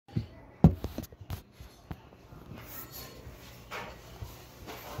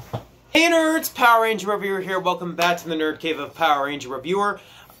Hey nerds, Power Ranger Reviewer here. Welcome back to the Nerd Cave of Power Ranger Reviewer.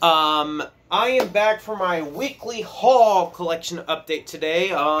 I am back for my weekly haul collection update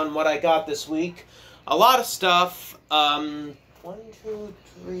today on what I got this week. A lot of stuff. 1, 2,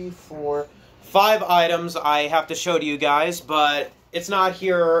 3, 4, 5 items I have to show to you guys, but it's not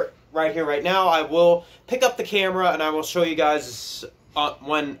right now. I will pick up the camera and I will show you guys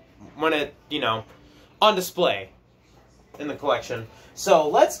when it, on display in the collection. So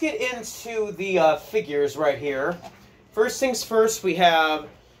let's get into the figures right here. First things first, we have,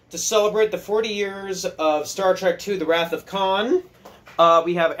 to celebrate the 40 years of Star Trek II, The Wrath of Khan,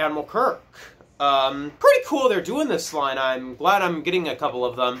 we have Admiral Kirk. Pretty cool they're doing this line. I'm glad I'm getting a couple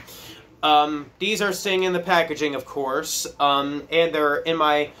of them. These are staying in the packaging, of course, and they're in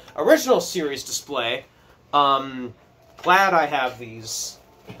my original series display. Glad I have these.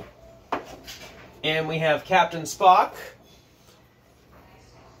 And we have Captain Spock.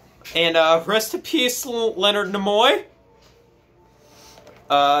 And rest in peace, Leonard Nimoy.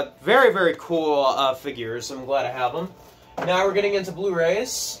 Very, very cool figures. I'm glad I have them. Now we're getting into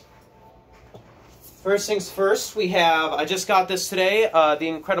Blu-rays. First things first, we have, I just got this today, The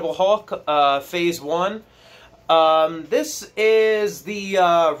Incredible Hulk, Phase 1. This is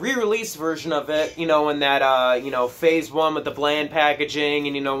the re-release version of it, in that, Phase 1 with the bland packaging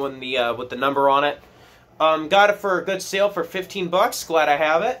and, when the with the number on it. Got it for a good sale for 15 bucks. Glad I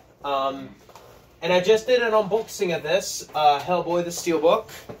have it. And I just did an unboxing of this, Hellboy the Steelbook.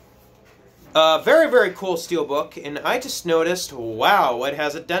 Very, very cool Steelbook, and I just noticed, wow, it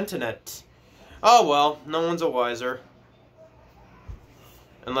has a dent in it. Oh well, no one's a wiser.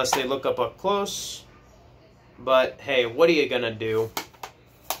 Unless they look up close. But, hey, what are you gonna do?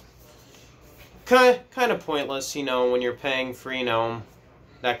 Kind of pointless, when you're paying for,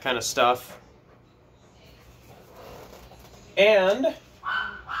 that kind of stuff. And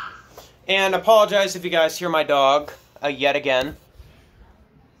apologize if you guys hear my dog, yet again.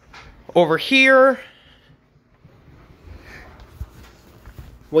 Over here,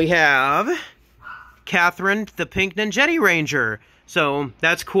 we have Catherine, the Pink Ninjetti Ranger. So,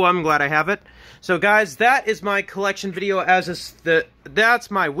 that's cool, I'm glad I have it. So guys, that is my collection video,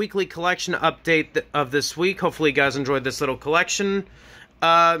 that's my weekly collection update of this week. Hopefully you guys enjoyed this little collection.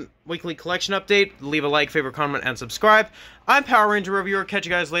 Weekly collection update. Leave a like, favorite, comment, and subscribe. I'm Power Ranger Reviewer. Catch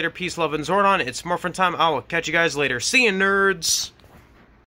you guys later. Peace, love, and Zordon. It's Morphin time. I will catch you guys later. See you, nerds!